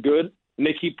 we're good, and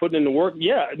they keep putting in the work.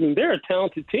 Yeah, I mean, they're a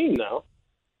talented team now.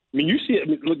 I mean, you see it. I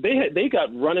mean, look, they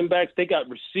got running backs, they got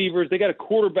receivers, they got a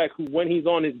quarterback who, when he's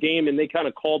on his game and they kind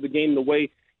of call the game the way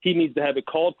he needs to have it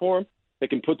called for him, they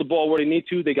can put the ball where they need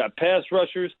to. They got pass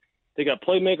rushers, they got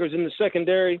playmakers in the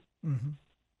secondary. Mm-hmm.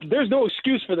 There's no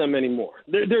excuse for them anymore.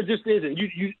 There just isn't.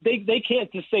 They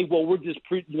can't just say, well, we're just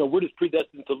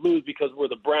predestined to lose because we're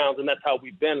the Browns and that's how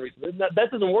we've been recently.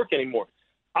 That doesn't work anymore.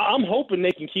 I'm hoping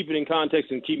they can keep it in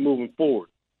context and keep moving forward.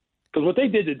 Because what they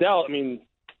did to Dallas,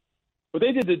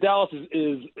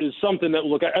 is something that,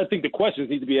 look, I think the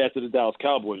questions need to be asked to the Dallas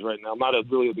Cowboys right now, not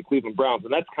really of the Cleveland Browns.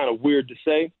 And that's kind of weird to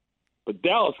say, but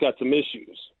Dallas got some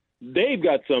issues. They've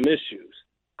got some issues.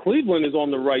 Cleveland is on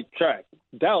the right track.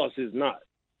 Dallas is not.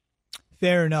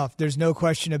 Fair enough. There's no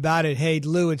question about it. Hey,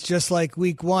 Lou, it's just like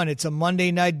week one. It's a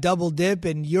Monday night double dip,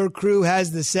 and your crew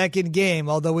has the second game,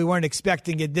 although we weren't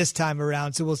expecting it this time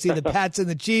around. So we'll see the Pats and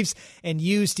the Chiefs, and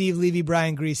you, Steve Levy,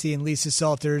 Brian Greasy, and Lisa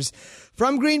Salters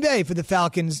from Green Bay for the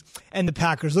Falcons and the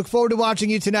Packers. Look forward to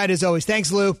watching you tonight, as always.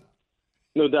 Thanks, Lou.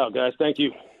 No doubt, guys. Thank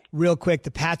you. Real quick,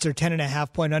 the Pats are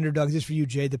 10.5-point underdogs. This is for you,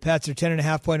 Jay. The Pats are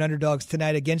 10.5-point underdogs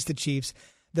tonight against the Chiefs.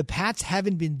 The Pats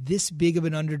haven't been this big of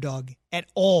an underdog at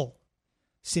all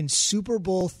since Super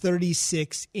Bowl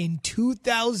 36 in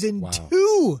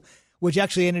 2002, which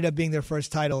actually ended up being their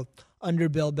first title under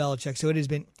Bill Belichick. So it has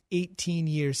been 18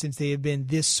 years since they have been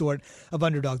this sort of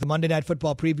underdog. The Monday Night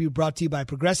Football preview brought to you by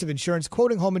Progressive Insurance.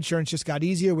 Quoting home insurance just got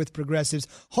easier with Progressive's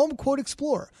Home Quote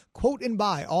Explorer. Quote and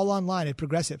buy all online at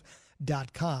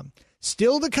Progressive.com.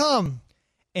 Still to come,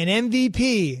 an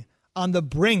MVP on the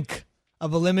brink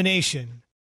of elimination.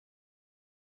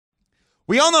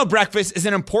 We all know breakfast is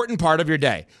an important part of your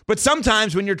day, but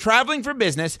sometimes when you're traveling for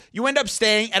business, you end up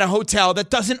staying at a hotel that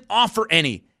doesn't offer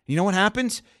any. You know what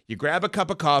happens? You grab a cup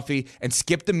of coffee and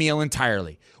skip the meal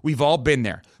entirely. We've all been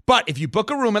there. But if you book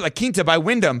a room at La Quinta by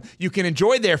Wyndham, you can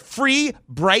enjoy their free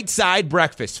Bright Side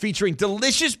breakfast featuring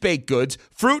delicious baked goods,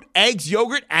 fruit, eggs,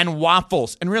 yogurt, and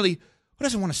waffles. And really, who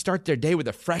doesn't want to start their day with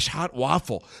a fresh, hot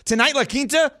waffle? Tonight, La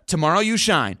Quinta, tomorrow you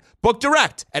shine. Book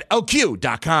direct at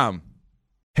LQ.com.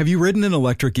 Have you ridden an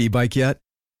electric e-bike yet?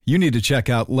 You need to check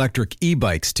out Electric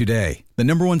E-Bikes today, the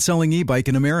 #1 selling e-bike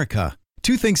in America.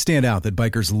 Two things stand out that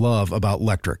bikers love about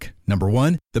Electric. Number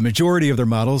one, the majority of their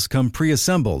models come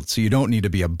pre-assembled, so you don't need to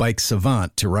be a bike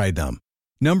savant to ride them.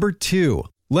 Number two,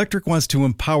 Electric wants to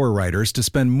empower riders to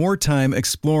spend more time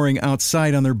exploring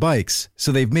outside on their bikes,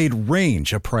 so they've made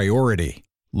range a priority.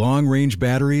 Long-range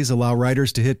batteries allow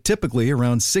riders to hit typically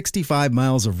around 65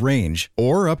 miles of range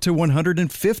or up to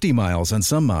 150 miles on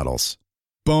some models.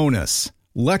 Bonus,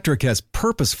 Electric has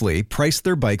purposefully priced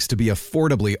their bikes to be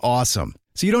affordably awesome,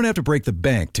 so you don't have to break the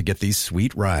bank to get these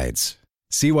sweet rides.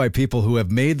 See why people who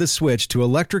have made the switch to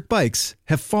electric bikes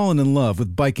have fallen in love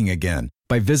with biking again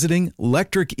by visiting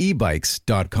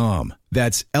lectricebikes.com.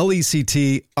 That's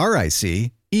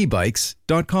LECTRIC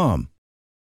ebikes.com.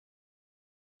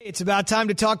 It's about time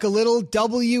to talk a little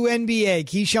WNBA.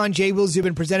 Keyshawn J. Will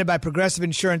Zubin, presented by Progressive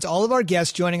Insurance. All of our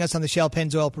guests joining us on the Shell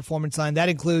Pennzoil Performance Line. That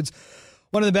includes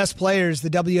one of the best players the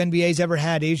WNBA's ever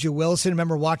had, A'Ja Wilson.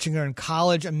 Remember watching her in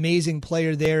college. Amazing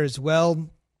player there as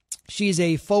well. She's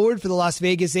a forward for the Las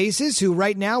Vegas Aces, who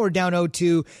right now are down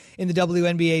 0-2 in the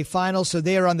WNBA Finals, so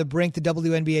they are on the brink. The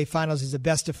WNBA Finals is a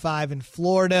best-of-5 in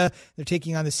Florida. They're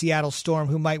taking on the Seattle Storm,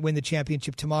 who might win the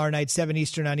championship tomorrow night, 7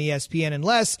 Eastern on ESPN,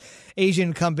 unless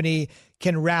Asian company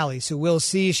can rally. So we'll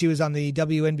see. She was on the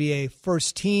WNBA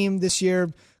first team this year.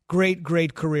 Great,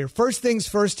 great career. First things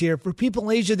first here. For people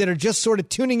in Asia that are just sort of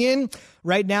tuning in,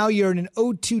 right now you're in an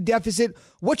 0-2 deficit.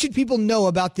 What should people know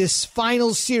about this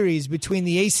final series between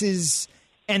the Aces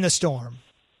and the Storm?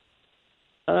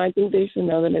 I think they should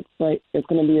know that it's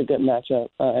going to be a good matchup.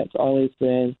 It's always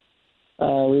been.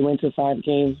 We went to 5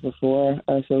 games before,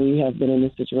 so we have been in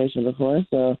this situation before.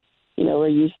 So, we're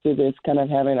used to this kind of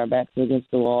having our backs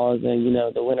against the walls and,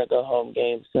 the winner-go-home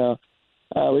game. So,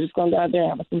 we're just going to go out there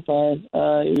and have some fun.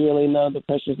 You really know the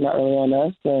pressure's not really on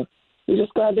us, so we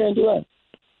just go out there and do us.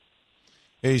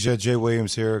 A'Ja, Jay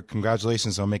Williams here.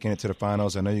 Congratulations on making it to the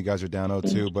finals. I know you guys are down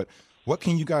 0-2, but what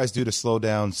can you guys do to slow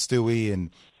down Stewie and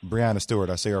Breanna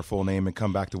Stewart, I say her full name, and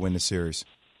come back to win the series?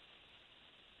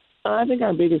 I think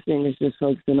our biggest thing is just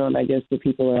focusing on, the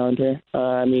people around her.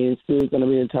 Stewie's going to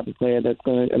be the type of player that's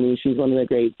going to – she's one of the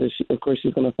greats, so of course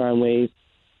she's going to find ways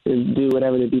to do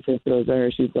whatever the defense throws at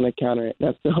her. She's going to counter it.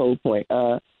 That's the whole point.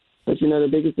 But, the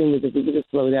biggest thing is if we could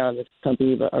just slow down the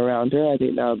company around her, I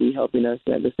think that will be helping us.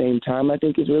 At the same time, I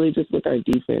think it's really just with our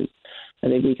defense. I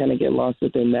think we kind of get lost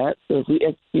within that. So if we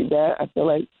execute that, I feel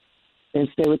like, and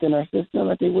stay within our system,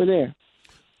 I think we're there.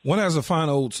 What has the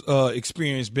finals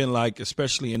experience been like,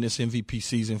 especially in this MVP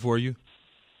season for you?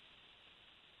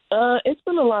 It's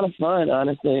been a lot of fun,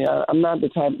 honestly. I'm not the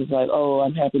type that's like,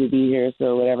 I'm happy to be here,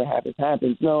 so whatever happens,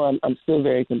 happens. No, I'm still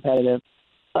very competitive.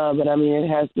 But, it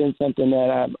has been something that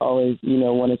I've always,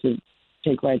 wanted to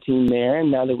take my team there.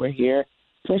 And now that we're here,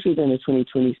 especially during the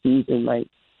 2020 season,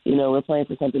 we're playing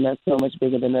for something that's so much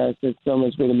bigger than us. It's so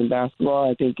much bigger than basketball.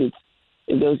 I think it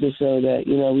goes to show that,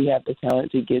 we have the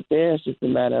talent to get there. It's just a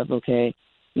matter of, okay,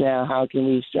 now how can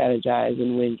we strategize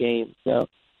and win games? So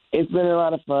it's been a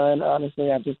lot of fun.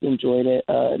 Honestly, I've just enjoyed it.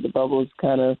 The bubble's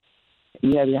kind of,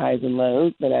 you have your highs and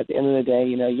lows, but at the end of the day,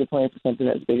 you're playing for something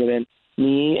that's bigger than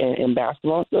me and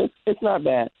basketball, so it's not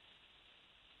bad.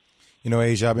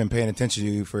 A'Ja, I've been paying attention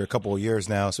to you for a couple of years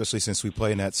now, especially since we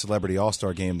played in that Celebrity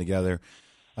All-Star game together.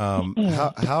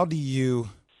 How do you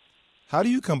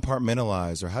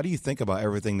compartmentalize, or how do you think about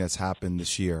everything that's happened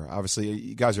this year? Obviously,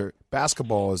 you guys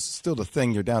basketball is still the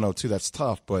thing. You're down 0-2. That's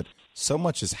tough, but so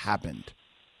much has happened.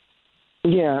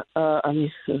 Yeah, I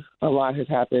mean, a lot has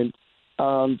happened.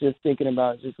 Just thinking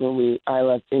about just when I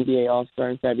left NBA All-Star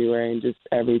in February, and just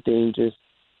everything just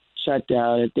shut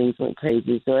down and things went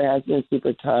crazy. So it has been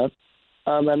super tough.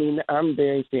 I mean, I'm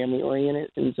very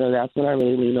family-oriented, and so that's what I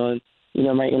really lean on,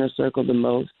 my inner circle the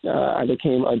most. I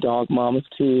became a dog mom of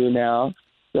 2 now,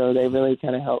 so they really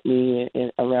kind of helped me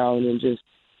around and just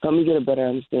helped me get a better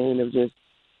understanding of just,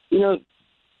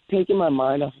 taking my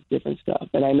mind off of different stuff.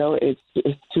 And I know it's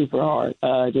super hard,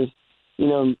 just,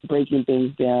 breaking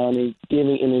things down and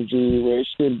giving energy where it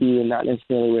should be and not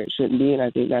necessarily where it shouldn't be. And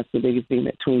I think that's the biggest thing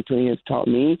that 2020 has taught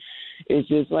me. It's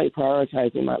just like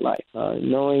prioritizing my life,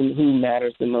 knowing who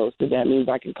matters the most. If that means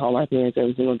I can call my parents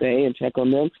every single day and check on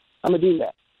them, I'm going to do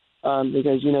that.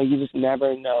 Because, you just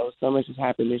never know. So much has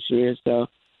happened this year. So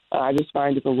I just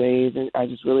find different ways, and I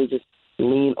just really just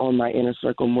lean on my inner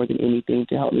circle more than anything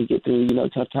to help me get through,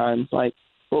 tough times like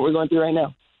what we're going through right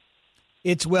now.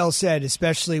 It's well said,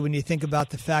 especially when you think about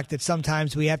the fact that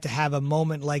sometimes we have to have a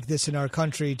moment like this in our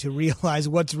country to realize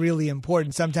what's really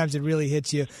important. Sometimes it really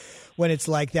hits you when it's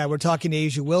like that. We're talking to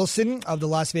A'Ja Wilson of the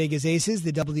Las Vegas Aces,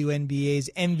 the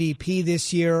WNBA's MVP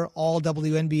this year, all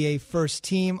WNBA first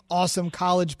team, awesome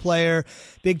college player.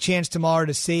 Big chance tomorrow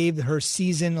to save her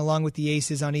season along with the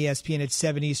Aces on ESPN at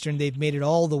 7 Eastern. They've made it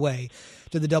all the way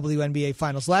to the WNBA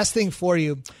Finals. Last thing for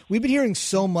you, we've been hearing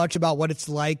so much about what it's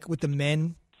like with the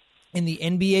men in the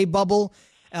NBA bubble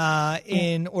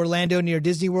in Orlando near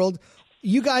Disney World.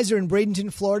 You guys are in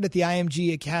Bradenton, Florida at the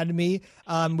IMG Academy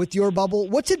with your bubble.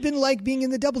 What's it been like being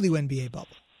in the WNBA bubble?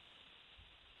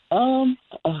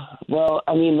 Well,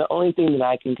 I mean, the only thing that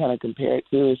I can kind of compare it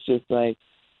to is just like,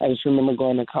 I just remember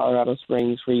going to Colorado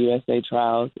Springs for USA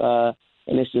trials,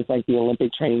 and it's just like the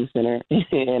Olympic Training Center.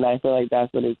 And I feel like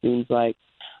that's what it seems like.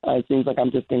 It seems like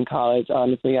I'm just in college.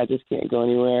 Honestly, I just can't go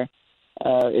anywhere.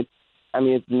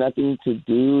 It's nothing to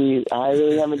do. I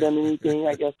really haven't done anything,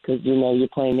 I guess, because, you're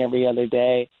playing every other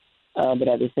day. But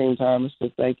at the same time, it's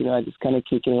just like, I just kind of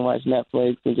kick in and watch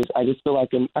Netflix. And I just feel like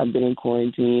I've been in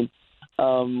quarantine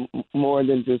more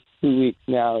than just 2 weeks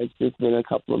now. It's just been a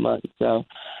couple of months. So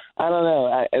I don't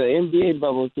know. The NBA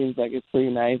bubble seems like it's pretty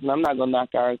nice. And I'm not going to knock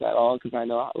ours at all because I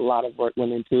know a lot of work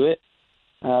went into it.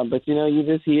 But, you're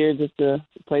just here just to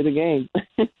play the game.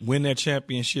 Win that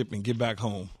championship and get back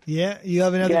home. Yeah, you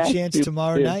have another chance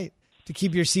tomorrow night to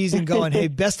keep your season going. Hey,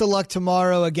 best of luck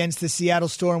tomorrow against the Seattle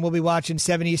Storm. We'll be watching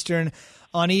 7 Eastern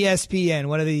on ESPN,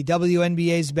 one of the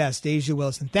WNBA's best, A'Ja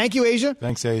Wilson. Thank you, A'Ja.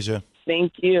 Thanks, A'Ja.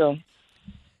 Thank you.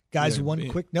 Guys,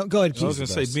 quick note. Go ahead, Keith. I was going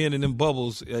to say, being in them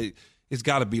bubbles, it's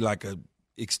got to be like a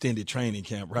extended training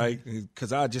camp, right?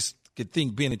 Because I just could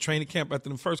think being in training camp after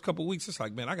the first couple of weeks, it's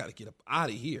like, man, I got to get up out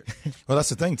of here. Well, that's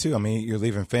the thing, too. I mean, you're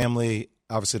leaving family.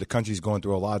 Obviously, the country's going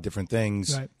through a lot of different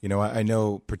things. Right. I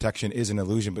know protection is an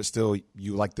illusion, but still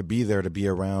you like to be there to be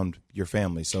around your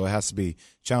family. So it has to be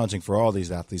challenging for all these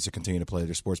athletes to continue to play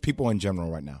their sports, people in general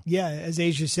right now. Yeah, as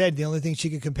A'Ja said, the only thing she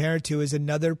could compare it to is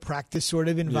another practice sort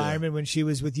of environment when she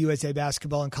was with USA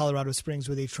Basketball in Colorado Springs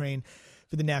where they train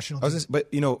for the national team.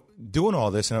 But, doing all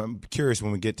this, and I'm curious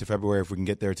when we get to February, if we can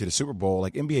get there to the Super Bowl,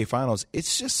 like NBA Finals,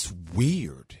 it's just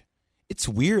weird. It's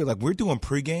weird. Like, we're doing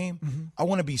pregame. Mm-hmm. I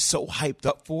want to be so hyped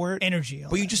up for it. Energy.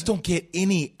 But you just don't get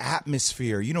any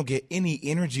atmosphere. You don't get any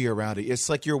energy around it. It's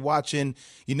like you're watching,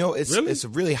 it's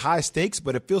really high stakes,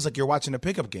 but it feels like you're watching a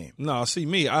pickup game. No, see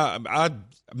me, I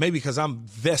maybe because I'm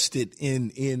vested in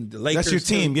the Lakers. That's your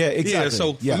team. Yeah, exactly. Yeah,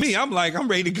 so for me, I'm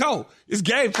ready to go. It's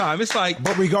game time. It's like,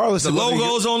 but regardless, the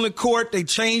logo's on the court, they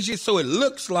change it so it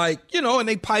looks like, and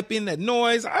they pipe in that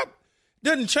noise.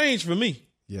 Doesn't change for me.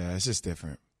 Yeah, it's just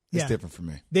different. It's different for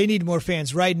me. They need more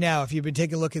fans right now. If you've been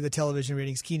taking a look at the television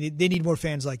ratings, they need more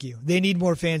fans like you. They need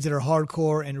more fans that are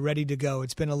hardcore and ready to go.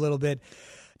 It's been a little bit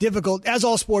difficult, as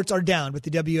all sports are down with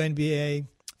the WNBA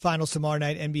Finals tomorrow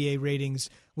night, NBA ratings.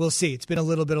 We'll see. It's been a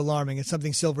little bit alarming. It's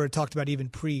something Silver had talked about even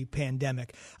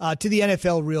pre-pandemic. To the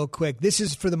NFL real quick. This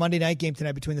is for the Monday night game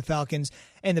tonight between the Falcons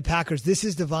and the Packers. This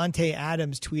is Devontae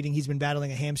Adams tweeting. He's been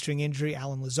battling a hamstring injury.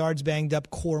 Allen Lazard's banged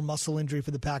up, core muscle injury for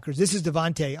the Packers. This is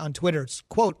Devontae on Twitter. It's,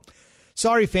 quote,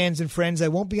 "Sorry, fans and friends, I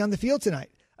won't be on the field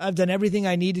tonight. I've done everything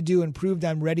I need to do and proved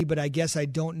I'm ready, but I guess I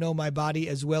don't know my body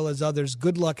as well as others.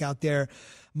 Good luck out there,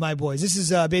 my boys." This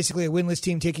is basically a winless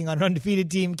team taking on an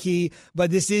undefeated team, Key, but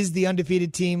this is the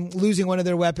undefeated team losing one of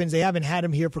their weapons. They haven't had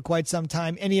him here for quite some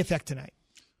time. Any effect tonight?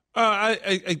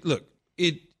 Look,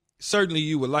 certainly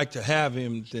you would like to have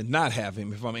him than not have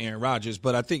him if I'm Aaron Rodgers,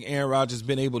 but I think Aaron Rodgers has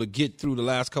been able to get through the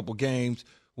last couple games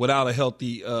without a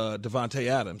healthy Devontae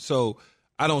Adams. So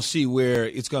I don't see where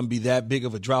it's going to be that big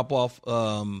of a drop-off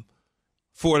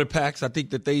for the Packs. I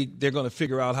think that they're going to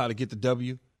figure out how to get the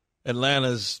W.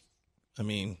 Atlanta's, I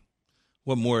mean,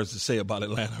 what more is to say about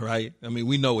Atlanta, right? I mean,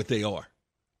 we know what they are.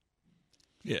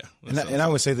 Yeah. And I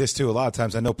would say this, too. A lot of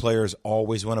times I know players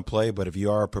always want to play, but if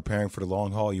you are preparing for the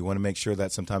long haul, you want to make sure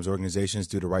that sometimes organizations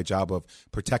do the right job of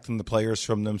protecting the players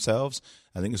from themselves.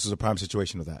 I think this is a prime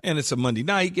situation of that. And it's a Monday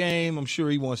night game. I'm sure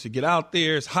he wants to get out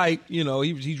there. It's hype. You know,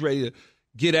 he's ready to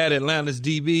get at Atlanta's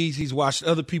DBs. He's watched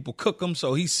other people cook them,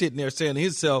 so he's sitting there saying to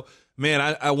himself,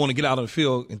 man, I want to get out on the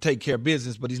field and take care of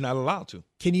business, but he's not allowed to.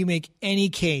 Can you make any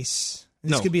case?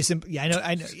 This No. could be a simple. Yeah, I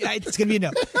know. Yeah, it's going to be a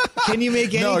no. Can you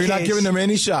make any No, you're not case giving them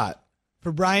any shot.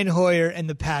 for Brian Hoyer and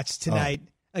the Pats tonight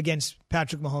against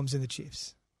Patrick Mahomes and the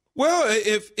Chiefs? Well,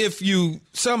 if you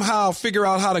somehow figure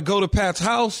out how to go to Pat's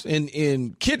house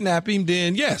and kidnap him,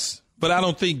 then yes. But I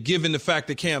don't think, given the fact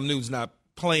that Cam Newton's not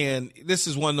playing, this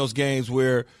is one of those games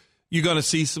where you're going to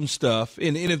see some stuff.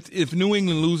 And if New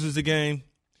England loses the game,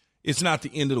 it's not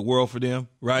the end of the world for them,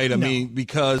 right? I mean,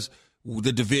 because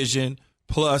the division –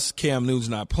 plus, Cam Newton's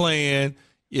not playing.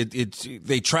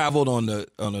 They traveled on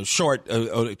a short.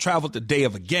 They traveled the day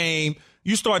of a game.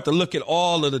 You start to look at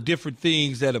all of the different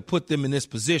things that have put them in this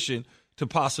position to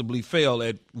possibly fail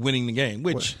at winning the game,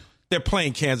 which they're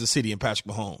playing Kansas City and Patrick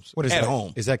Mahomes at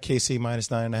home. Is that KC minus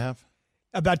 9.5?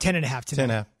 About 10.5 tonight.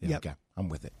 10.5? Yeah, Yep. okay. I'm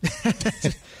with it.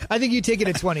 I think you take it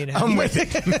at 20.5. I'm with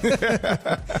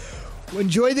it.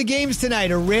 Enjoy the games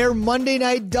tonight. A rare Monday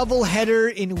night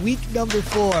doubleheader in week number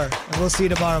 4. And we'll see you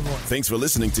tomorrow morning. Thanks for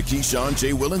listening to Keyshawn,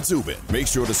 J. Will, and Zubin. Make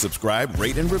sure to subscribe,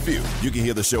 rate, and review. You can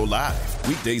hear the show live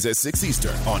weekdays at 6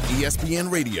 Eastern on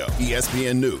ESPN Radio,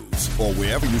 ESPN News, or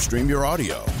wherever you stream your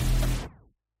audio.